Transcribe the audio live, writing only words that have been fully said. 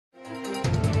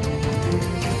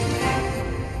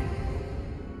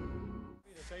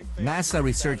NASA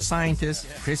research scientist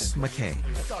Chris McKay.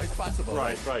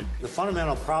 Right. The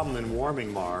fundamental problem in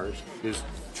warming Mars is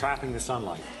trapping the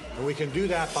sunlight. And we can do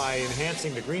that by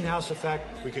enhancing the greenhouse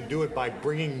effect. We can do it by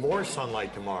bringing more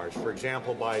sunlight to Mars. For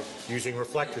example, by using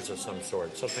reflectors of some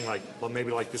sort. Something like, well,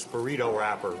 maybe like this burrito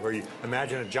wrapper, where you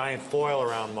imagine a giant foil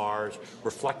around Mars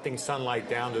reflecting sunlight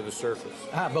down to the surface.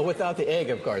 But without the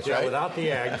egg, of course, yeah, right? Without the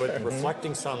egg, but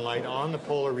reflecting sunlight on the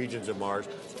polar regions of Mars.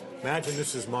 Imagine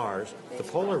this is Mars. The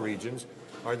polar regions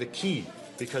are the key,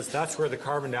 because that's where the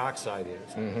carbon dioxide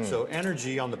is. So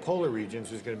energy on the polar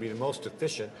regions is going to be the most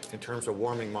efficient in terms of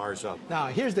warming Mars up. Now,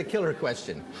 here's the killer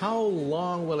question. How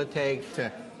long will it take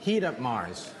to heat up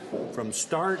Mars? From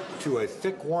start to a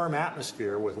thick, warm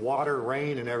atmosphere with water,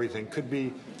 rain, and everything could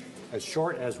be as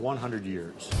short as 100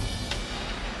 years.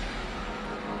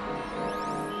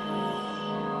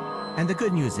 And the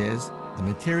good news is, the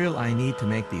material I need to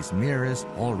make these mirrors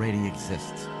already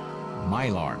exists.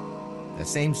 Mylar. The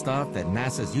same stuff that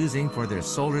NASA's using for their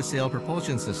solar sail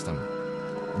propulsion system.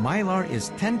 Mylar is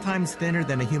 10 times thinner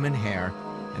than a human hair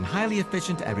and highly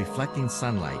efficient at reflecting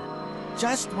sunlight.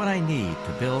 Just what I need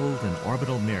to build an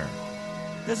orbital mirror.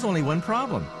 There's only one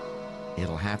problem.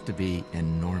 It'll have to be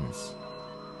enormous.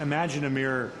 Imagine a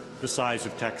mirror the size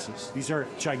of Texas. These are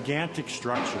gigantic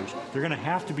structures. They're going to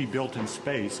have to be built in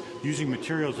space using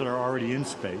materials that are already in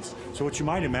space. So what you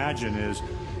might imagine is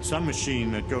some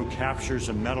machine that captures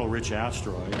a metal-rich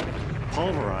asteroid,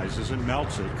 pulverizes it,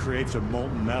 melts it, creates a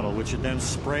molten metal, which it then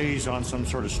sprays on some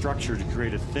sort of structure to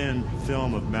create a thin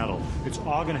film of metal. It's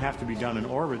all going to have to be done in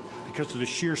orbit because of the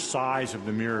sheer size of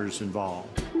the mirrors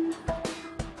involved.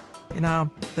 You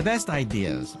know, the best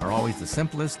ideas are always the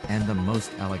simplest and the most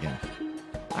elegant.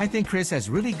 I think Chris has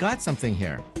really got something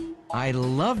here. I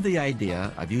love the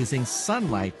idea of using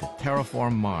sunlight to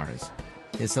terraform Mars.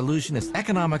 His solution is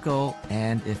economical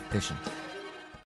and efficient.